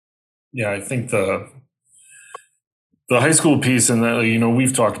 Yeah, I think the high school piece, and that,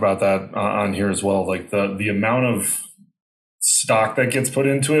 we've talked about that on here as well. Like the amount of stock that gets put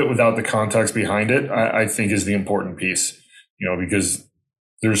into it without the context behind it, I think is the important piece. Because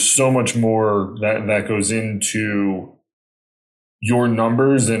there's so much more that goes into your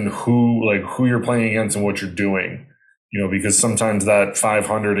numbers and who you're playing against and what you're doing. Because sometimes that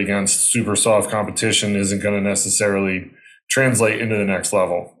 500 against super soft competition isn't going to necessarily translate into the next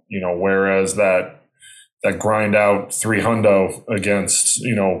level. Whereas that grind out 300 against,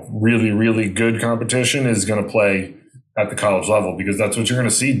 really, really good competition is going to play at the college level, because that's what you're going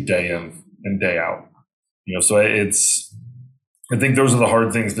to see day in and day out. So I think those are the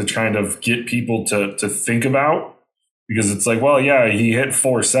hard things to kind of get people to think about, because it's like, well, yeah, he hit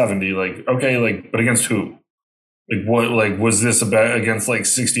 470. Like, okay, like, but against who? Like, what, like, was this a bet against like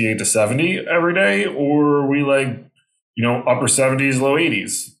 68 to 70 every day? Or are we like, upper 70s, low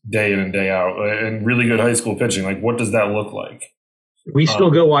 80s day in and day out, and really good high school pitching? Like, what does that look like? We still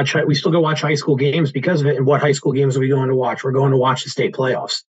go watch high school games because of it. And what high school games are we going to watch? We're going to watch the state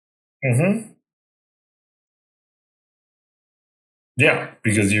playoffs. Mm-hmm. Yeah,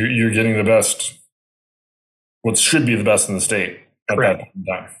 because you're getting the best, what should be the best in the state at that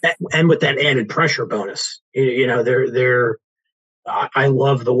time. And with that added pressure bonus, I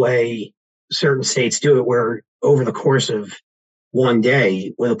love the way certain states do it, where over the course of one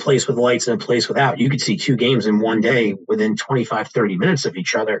day, with a place with lights and a place without, you could see two games in one day within 25, 30 minutes of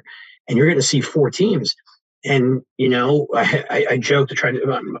each other, and you're going to see four teams. And, I joked to try to,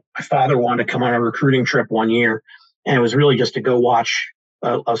 my father wanted to come on a recruiting trip one year, and it was really just to go watch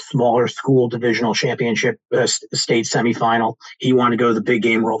a smaller school divisional championship state semifinal. He wanted to go to the big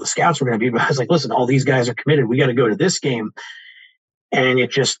game where all the scouts were going to be. But I was like, listen, all these guys are committed. We got to go to this game. And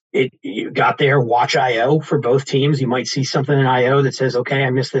you got there, watch IO for both teams. You might see something in IO that says, okay,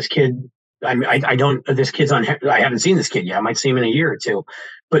 I missed this kid. I haven't seen this kid yet. I might see him in a year or two.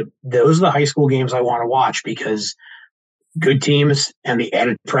 But those are the high school games I want to watch, because good teams and the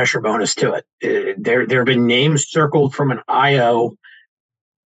added pressure bonus to it. There have been names circled from an IO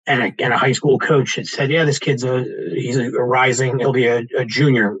and a high school coach that said, yeah, this kid's he's a rising, he'll be a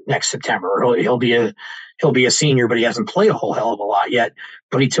junior next September, or he'll be a senior, but he hasn't played a whole hell of a lot yet.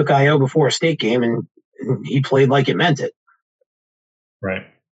 But he took IO before a state game, and he played like it meant it. Right.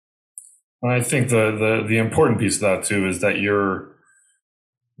 And I think the important piece of that too is that you're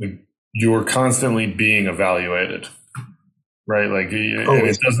constantly being evaluated, right? Like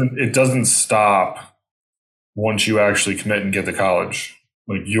it doesn't stop once you actually commit and get to college.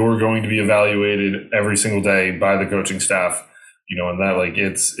 Like, you're going to be evaluated every single day by the coaching staff, and that, like,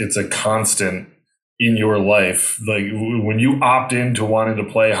 it's a constant in your life. Like, when you opt into wanting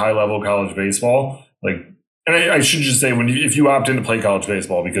to play high level college baseball, like, and I should just say, if you opt in to play college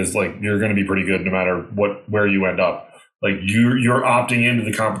baseball, because like, you're going to be pretty good no matter where you end up. Like, you're opting into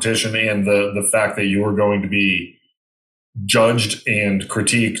the competition and the fact that you're going to be judged and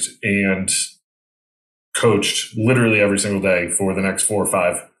critiqued and coached literally every single day for the next 4 or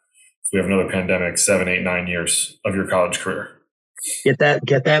 5. If we have another pandemic, 7, 8, 9 years of your college career. Get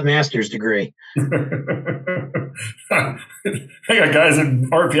that master's degree. I got guys in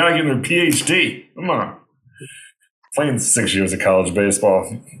RPI getting their PhD. Come on. Playing 6 years of college baseball,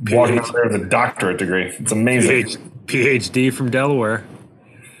 walking out there with a doctorate degree. It's amazing. PhD from Delaware.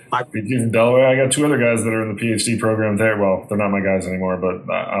 PhD from Delaware. I got 2 other guys that are in the PhD program there. Well, they're not my guys anymore, but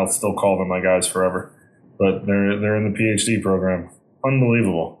I'll still call them my guys forever. But they're in the PhD program.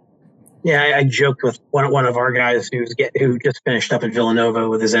 Unbelievable. Yeah, I joked with one of our guys who just finished up at Villanova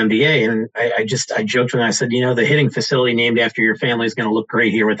with his MBA, and I joked when I said, the hitting facility named after your family is going to look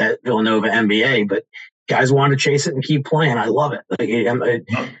great here with that Villanova MBA, but guys want to chase it and keep playing. I love it. Like,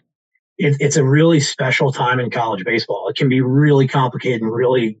 it's a really special time in college baseball. It can be really complicated and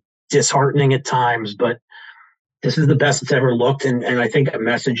really disheartening at times, but this is the best it's ever looked. And I think a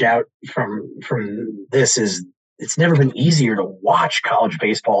message out from this is, it's never been easier to watch college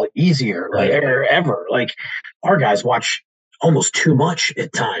baseball, or ever. Like, our guys watch almost too much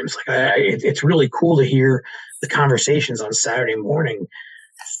at times. Like, it's really cool to hear the conversations on Saturday morning.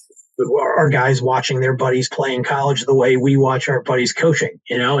 Our guys watching their buddies playing college the way we watch our buddies coaching.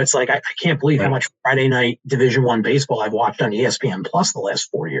 It's like, I can't believe how much Friday night Division I baseball I've watched on ESPN Plus the last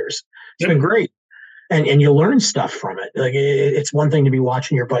 4 years. It's been great. And you learn stuff from it. Like, it's one thing to be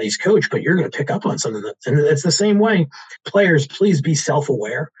watching your buddy's coach, but you're going to pick up on something. And it's the same way. Players, please be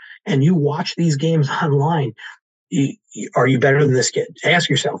self-aware. And you watch these games online. Are you better than this kid? Ask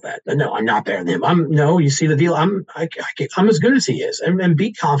yourself that. No, I'm not better than him. No, you see the deal. I'm as good as he is. And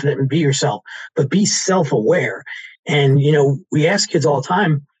be confident and be yourself, but be self-aware. And, we ask kids all the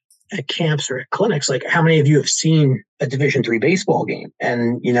time at camps or at clinics, like, how many of you have seen a Division III baseball game?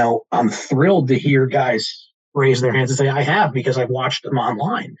 And, I'm thrilled to hear guys raise their hands and say, I have, because I've watched them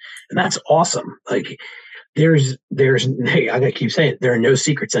online. And that's awesome. Like, I gotta keep saying it, there are no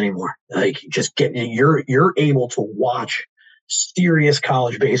secrets anymore. Like, just you're able to watch serious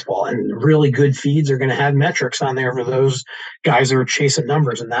college baseball, and really good feeds are going to have metrics on there for those guys who are chasing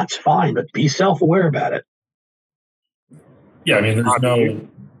numbers, and that's fine, but be self-aware about it. Yeah. I mean,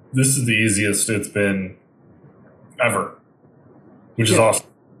 this is the easiest it's been ever, which is awesome.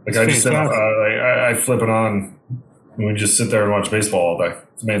 Like, I just I flip it on and we just sit there and watch baseball all day.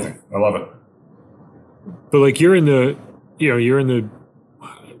 It's amazing. I love it. But like you're in the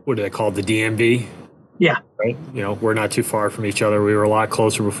what do they call it, the DMV? Yeah. Right. We're not too far from each other. We were a lot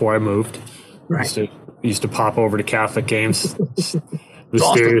closer before I moved. Right. Used to pop over to Catholic games, Awesome.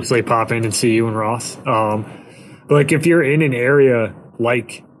 mysteriously pop in and see you and Ross. But like if you're in an area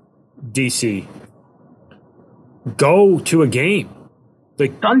like DC, go to a game.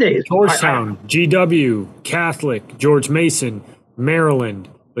 Like Sundays. Georgetown, GW, Catholic, George Mason, Maryland.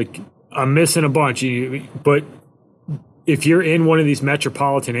 Like I'm missing a bunch, but if you're in one of these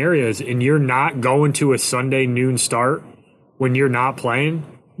metropolitan areas and you're not going to a Sunday noon start when you're not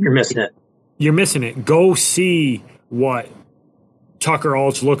playing, You're missing it. You're missing it. Go see what Tucker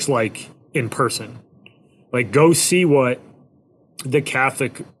Alch looks like in person. Like go see what the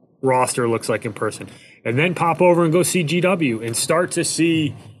Catholic roster looks like in person. And then pop over and go see GW and start to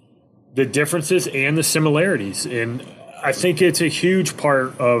see the differences and the similarities. And I think it's a huge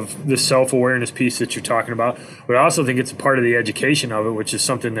part of the self-awareness piece that you're talking about. But I also think it's a part of the education of it, which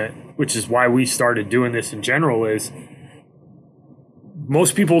is why we started doing this in general, is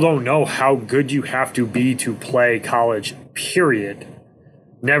most people don't know how good you have to be to play college, period.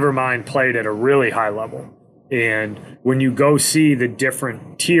 Never mind played at a really high level. And when you go see the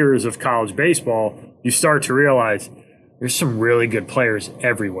different tiers of college baseball, you start to realize there's some really good players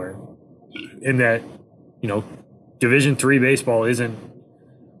everywhere. And that, Division III baseball isn't,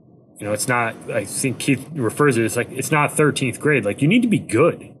 it's not, I think Keith refers to it, it's not 13th grade. Like you need to be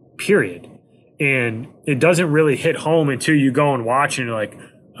good, period. And it doesn't really hit home until you go and watch and you're like,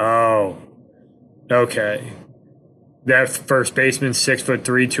 oh, okay. That first baseman,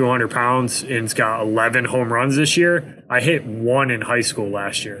 6'3", 200 pounds, and has got 11 home runs this year. I hit 1 in high school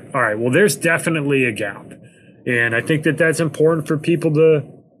last year. All right, well, there's definitely a gap. And I think that that's important for people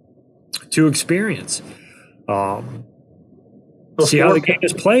to experience. See how the game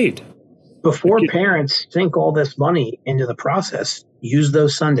is played. Before parents sink all this money into the process, use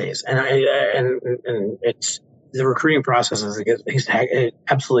those Sundays. And it's the recruiting process is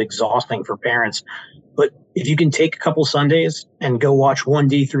absolutely exhausting for parents. But if you can take a couple Sundays and go watch one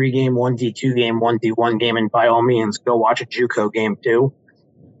D3 game, one D2 game, one D1 game, and by all means go watch a JUCO game too,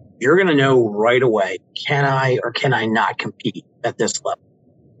 you're going to know right away, can I or can I not compete at this level?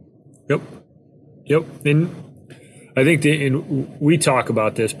 Yep. And I think and we talk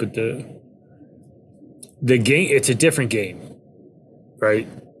about this, but the game, it's a different game, right?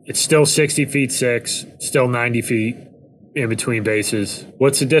 It's still 60 feet 6, still 90 feet in between bases.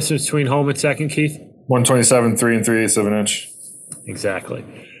 What's the distance between home and second, Keith? 127, 3 3/8 of an inch. Exactly.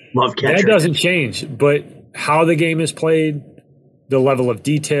 Love catcher. That doesn't change, but how the game is played, the level of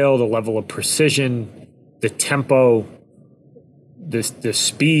detail, the level of precision, the tempo, the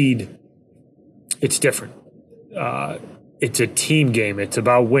speed, it's different. It's a team game. It's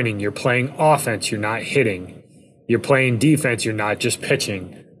about winning. You're playing offense. You're not hitting. You're playing defense. You're not just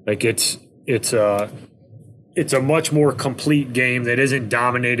pitching. Like it's a much more complete game that isn't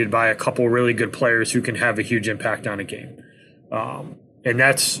dominated by a couple really good players who can have a huge impact on a game. And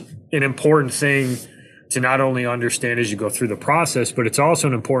that's an important thing to not only understand as you go through the process, but it's also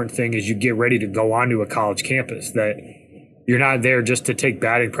an important thing as you get ready to go onto a college campus, that you're not there just to take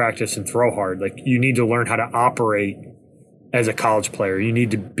batting practice and throw hard. Like you need to learn how to operate as a college player. You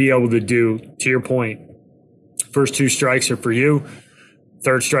need to be able to do, to your point, first 2 strikes are for you,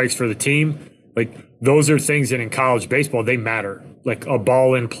 third strike's for the team. Like those are things that in college baseball, they matter. Like a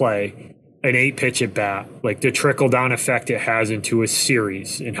ball in play, an 8-pitch at bat, like the trickle down effect it has into a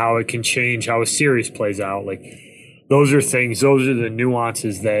series and how it can change how a series plays out. Like those are the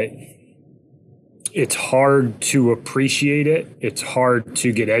nuances that it's hard to appreciate it. It's hard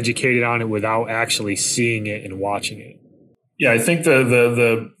to get educated on it without actually seeing it and watching it. Yeah, I think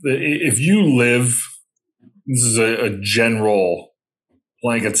the if you live, this is a general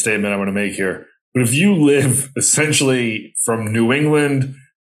blanket statement I'm going to make here, but if you live essentially from New England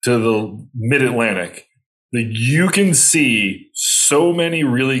to the Mid-Atlantic, that you can see so many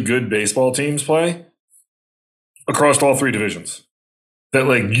really good baseball teams play across all 3 divisions that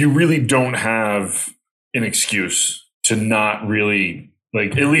like you really don't have an excuse to not really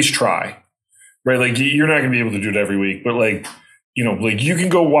like at least try. Right, like you're not going to be able to do it every week, but like you can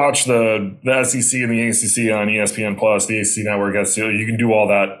go watch the SEC and the ACC on ESPN Plus, the ACC Network. You can do all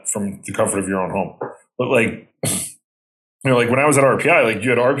that from the comfort of your own home. But like, like when I was at RPI, like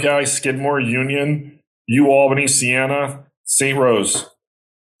you had RPI, Skidmore, Union, Albany, Siena, St. Rose.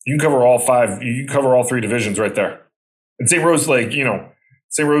 You can cover all 5. You can cover all 3 divisions right there. And St. Rose,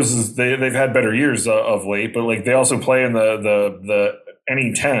 St. Rose is they've had better years of late, but like they also play in the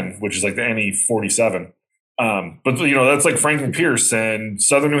NE10, which is like the NE47. But that's like Franklin Pierce and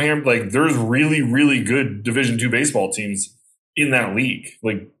Southern New Hampshire. Like, there's really, really good Division II baseball teams in that league.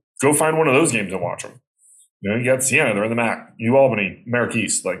 Like, go find one of those games and watch them. You got Siena, they're in the MAC. U Albany, Merrick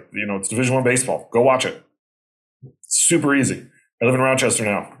East. Like, it's Division I baseball. Go watch it. It's super easy. I live in Rochester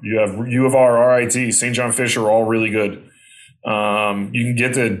now. You have U of R, RIT, St. John Fisher, all really good. You can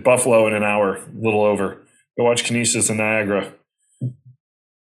get to Buffalo in an hour, a little over. Go watch Canisius and Niagara.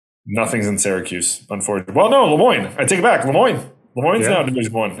 Nothing's in Syracuse, unfortunately. Well, no, Lemoyne. I take it back. Lemoyne's now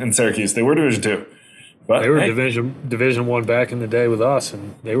Division I in Syracuse. They were Division II. But they were Division I back in the day with us,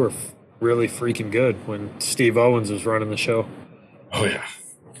 and they were really freaking good when Steve Owens was running the show. Oh, yeah.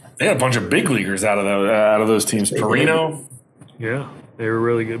 They had a bunch of big leaguers out of those teams. Perino. Yeah, they were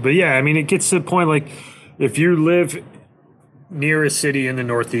really good. But, yeah, I mean, it gets to the point, like, if you live near a city in the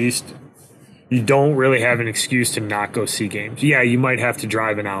Northeast, you don't really have an excuse to not go see games. Yeah, you might have to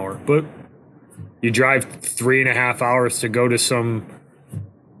drive an hour, but you drive 3.5 hours to go to some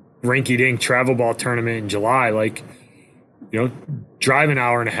rinky-dink travel ball tournament in July. Like, drive an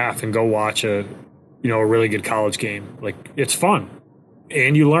hour and a half and go watch a really good college game. Like, it's fun.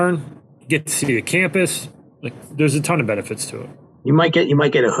 And you learn, get to see the campus. Like, there's a ton of benefits to it. You might get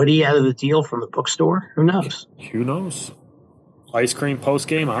a hoodie out of the deal from the bookstore. Who knows? Who knows? Ice cream post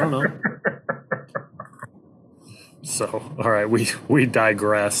game? I don't know. So, all right, we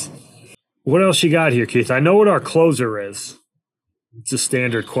digress. What else you got here, Keith? I know what our closer is. It's a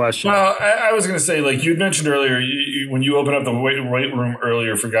standard question. Well, I was going to say, like, you'd mentioned earlier, when you open up the weight room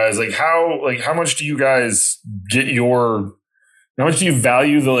earlier for guys, how much do you guys how much do you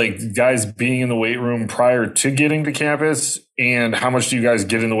value the guys being in the weight room prior to getting to campus, and how much do you guys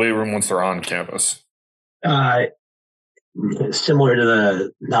get in the weight room once they're on campus? Similar to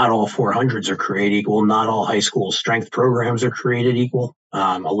the not all 400s are created equal, not all high school strength programs are created equal.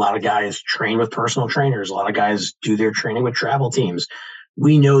 A lot of guys train with personal trainers. A lot of guys do their training with travel teams.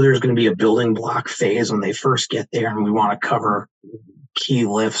 We know there's going to be a building block phase when they first get there, and we want to cover key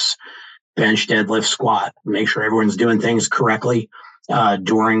lifts, bench, deadlift, squat, make sure everyone's doing things correctly.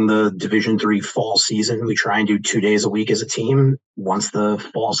 During the Division III fall season, we try and do 2 days a week as a team. Once the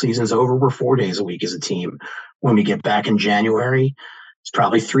fall season's over, we're 4 days a week as a team. When we get back in January, it's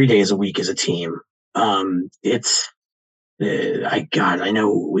probably 3 days a week as a team. I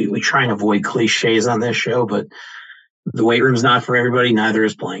know we try and avoid cliches on this show, but the weight room's not for everybody. Neither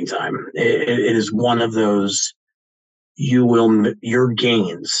is playing time. It is one of those, your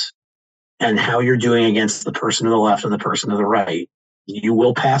gains and how you're doing against the person to the left and the person to the right, you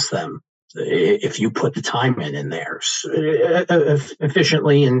will pass them if you put the time in there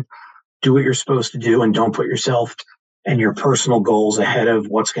efficiently and do what you're supposed to do, and don't put yourself and your personal goals ahead of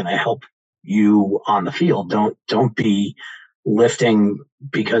what's going to help you on the field. Don't be lifting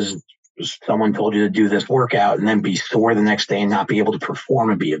because someone told you to do this workout and then be sore the next day and not be able to perform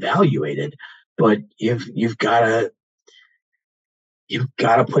and be evaluated. But you've got to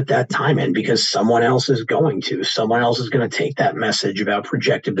put that time in, because someone else is going to take that message about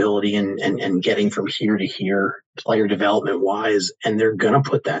projectability and getting from here to here, player development wise, and they're going to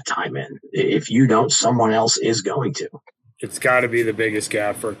put that time in. If you don't, someone else is going to. It's got to be the biggest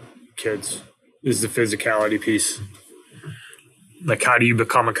gap for kids is the physicality piece. Like, how do you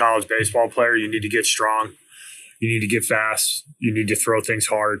become a college baseball player? You need to get strong. You need to get fast. You need to throw things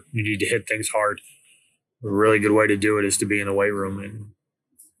hard. You need to hit things hard. A really good way to do it is to be in the weight room. And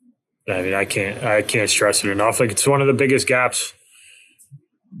I mean, I can't stress it enough. Like, it's one of the biggest gaps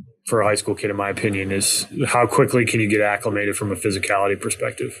for a high school kid, in my opinion, is how quickly can you get acclimated from a physicality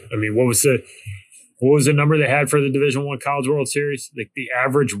perspective? I mean, what was the number they had for the Division I College World Series? Like, the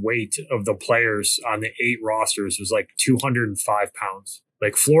average weight of the players on the 8 rosters was like 205 pounds.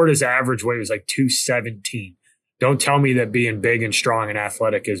 Like, Florida's average weight was like 217. Don't tell me that being big and strong and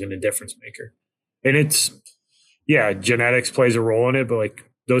athletic isn't a difference maker. And genetics plays a role in it, but like,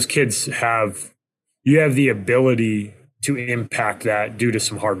 those kids you have the ability to impact that due to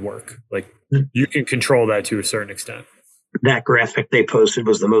some hard work. Like, you can control that to a certain extent. That graphic they posted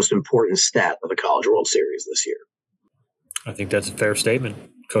was the most important stat of the College World Series this year. I think that's a fair statement,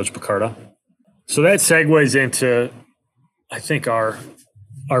 Coach Picardo. So that segues into, I think, our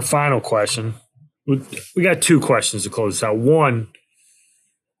final question. We got 2 questions to close this out. One,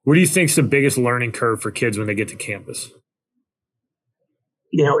 what do you think is the biggest learning curve for kids when they get to campus?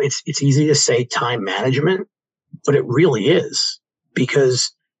 It's easy to say time management, but it really is,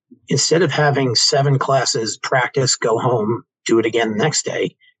 because instead of having 7 classes, practice, go home, do it again the next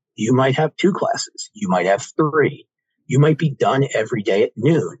day, you might have 2 classes. You might have 3. You might be done every day at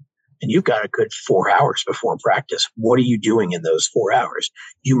noon. and you've got a good 4 hours before practice. What are you doing in those 4 hours?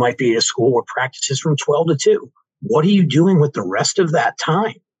 You might be at a school where practice is from 12 to 2. What are you doing with the rest of that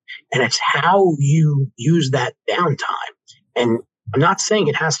time? And it's how you use that downtime. And I'm not saying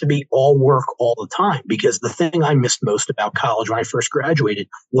it has to be all work all the time, because the thing I missed most about college when I first graduated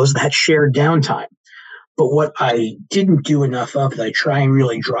was that shared downtime. But what I didn't do enough of that I try and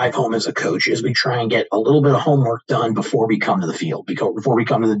really drive home as a coach is we try and get a little bit of homework done before we come to the field, before we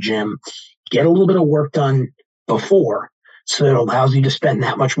come to the gym, get a little bit of work done before, so it allows you to spend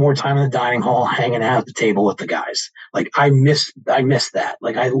that much more time in the dining hall hanging out at the table with the guys. Like I miss that.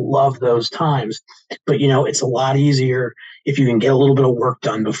 Like I love those times, but it's a lot easier if you can get a little bit of work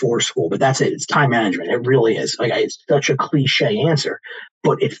done before school. But that's it. It's time management. It really is. Like it's such a cliche answer,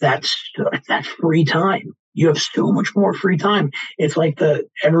 but if that's free time, you have so much more free time. It's like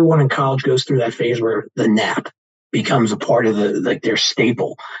everyone in college goes through that phase where the nap becomes a part of their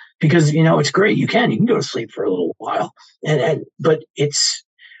staple, because it's great. You can go to sleep for a little while, but it's,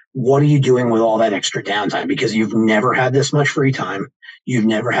 what are you doing with all that extra downtime? Because you've never had this much free time. You've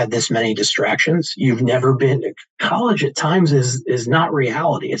never had this many distractions. You've never been college at times is not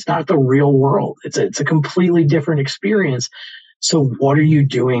reality. It's not the real world. It's a completely different experience. So what are you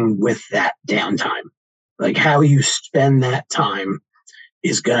doing with that downtime? Like how you spend that time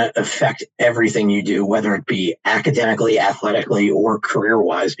is going to affect everything you do, whether it be academically, athletically, or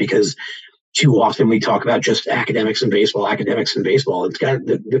career-wise, because too often we talk about just academics and baseball. It's got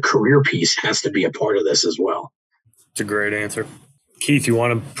the career piece has to be a part of this as well. It's a great answer. Keith, you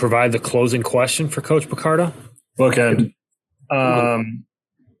want to provide the closing question for Coach Picardo? Bookend.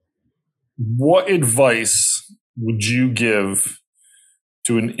 What advice would you give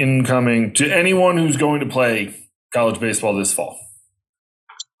to anyone who's going to play college baseball this fall?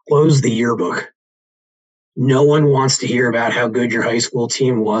 Close the yearbook. No one wants to hear about how good your high school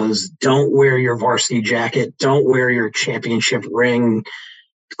team was. Don't wear your varsity jacket. Don't wear your championship ring.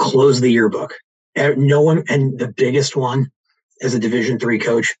 Close the yearbook. No one, and the biggest one, as a Division III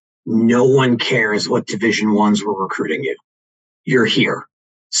coach, no one cares what Division I's were recruiting you. You're here.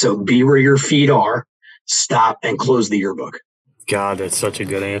 So be where your feet are, stop, and close the yearbook. God, that's such a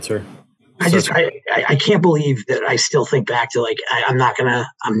good answer. I can't believe that I still think back to I'm not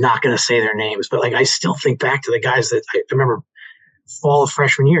gonna say their names, but I still think back to the guys that I remember fall of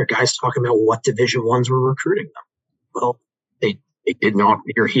freshman year, guys talking about what Division I's were recruiting them. Well, they did not.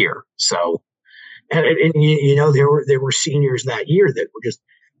 You're here. So, and there were seniors that year that were just,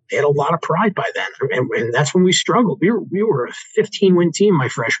 they had a lot of pride by then, and that's when we struggled. We were a 15-win team my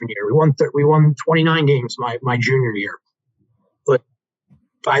freshman year. We won 29 games my junior year, but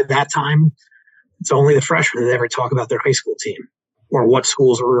by that time, it's only the freshmen that ever talk about their high school team or what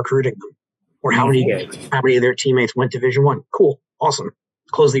schools were recruiting them or how many of their teammates went Division I. Cool, awesome.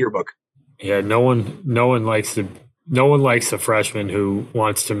 Close the yearbook. Yeah, no one likes the freshman who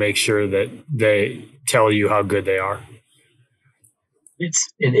wants to make sure that they tell you how good they are. It's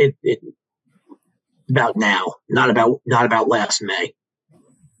about now, not about last May.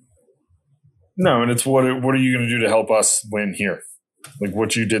 No, and it's what are you going to do to help us win here? Like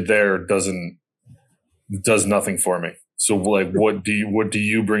what you did there does nothing for me. So what do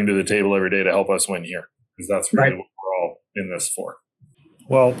you bring to the table every day to help us win here? Because that's really what we're all in this for.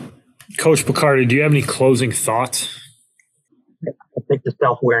 Well, Coach Picardo, do you have any closing thoughts? I think the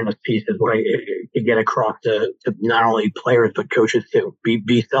self-awareness piece is what I could get across to not only players but coaches too.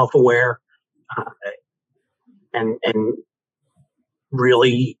 Be self-aware and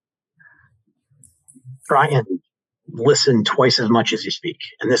really try and listen twice as much as you speak.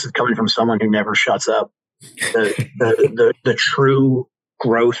 And this is coming from someone who never shuts up. The true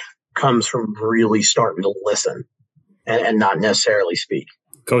growth comes from really starting to listen and not necessarily speak.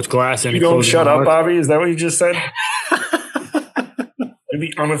 Coach Glass, any you don't closing shut remarks? up, Bobby? Is that what you just said? You're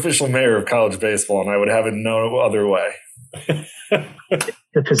the unofficial mayor of college baseball, and I would have it no other way.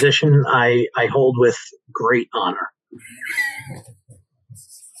 The position I hold with great honor.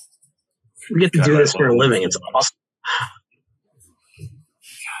 We get to do this for a living. It's awesome.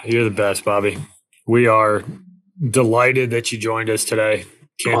 You're the best, Bobby. We are delighted that you joined us today.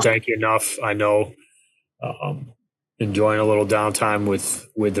 Can't thank you enough. I know enjoying a little downtime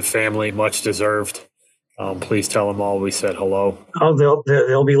with the family, much deserved. Please tell them all we said hello. Oh,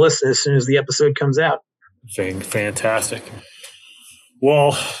 they'll be listening as soon as the episode comes out. Fantastic.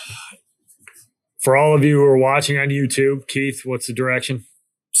 Well, for all of you who are watching on YouTube, Keith, what's the direction?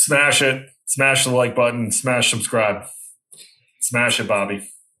 Smash it. Smash the like button. Smash subscribe. Smash it, Bobby.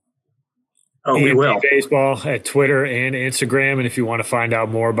 Oh, we will. Baseball at Twitter and Instagram. And if you want to find out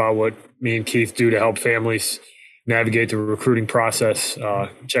more about what me and Keith do to help families navigate the recruiting process,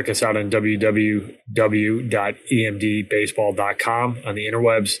 check us out on www.emdbaseball.com on the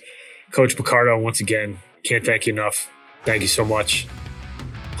interwebs. Coach Picardo, once again, can't thank you enough. Thank you so much.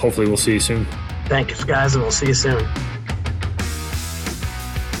 Hopefully we'll see you soon. Thanks, guys, and we'll see you soon.